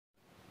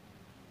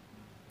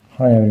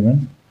Hi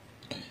everyone,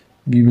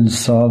 we will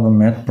solve a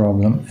math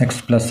problem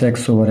x plus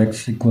x over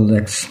x equals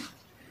x.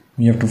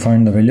 We have to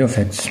find the value of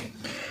x,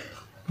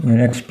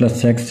 where x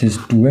plus x is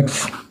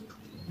 2x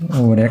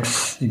over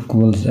x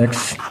equals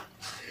x.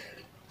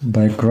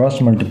 By cross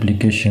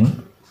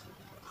multiplication,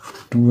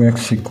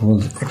 2x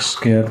equals x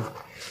square.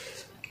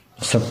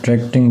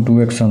 Subtracting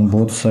 2x on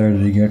both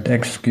sides, we get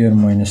x square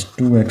minus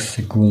 2x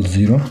equals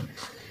 0.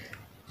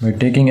 By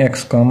taking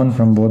x common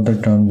from both the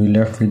terms, we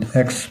left with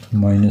x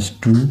minus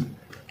 2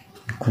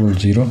 equals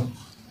 0,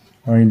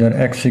 or either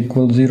x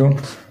equals 0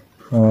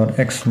 or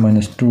x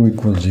minus 2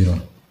 equals 0.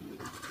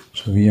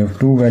 So we have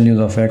two values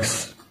of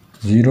x,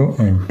 0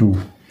 and 2.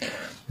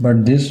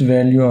 But this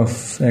value of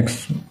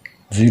x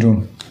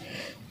 0,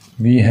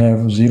 we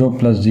have 0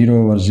 plus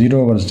 0 over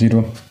 0 over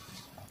 0.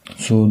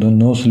 So the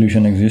no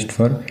solution exists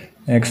for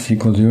x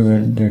equals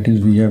 0, that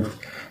is we have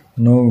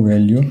no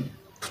value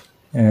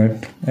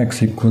at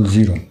x equals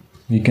 0.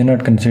 We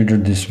cannot consider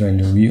this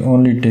value, we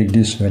only take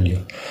this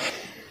value.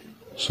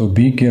 So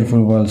be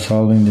careful while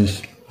solving this.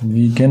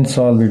 We can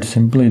solve it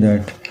simply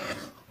that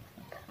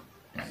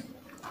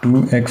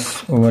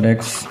 2x over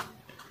x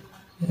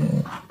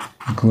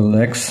equal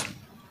x,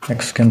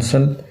 x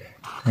cancel,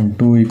 and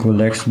 2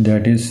 equal x,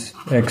 that is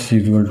x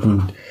equal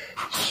to.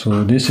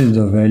 So this is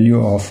the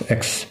value of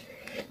x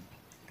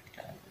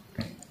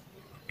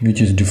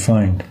which is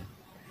defined.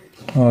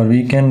 Or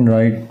we can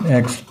write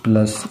x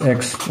plus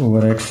x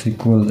over x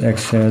equals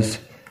x as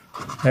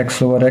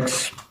x over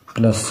x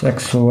plus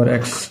x over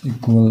x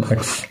equal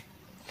x.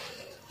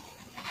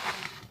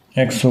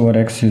 X over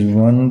x is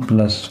 1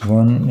 plus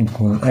 1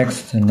 equal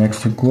x, and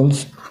x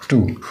equals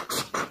 2.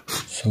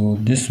 So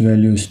this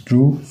value is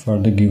true for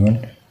the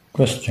given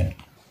question.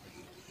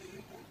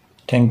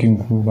 Thank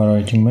you for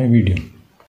watching my video.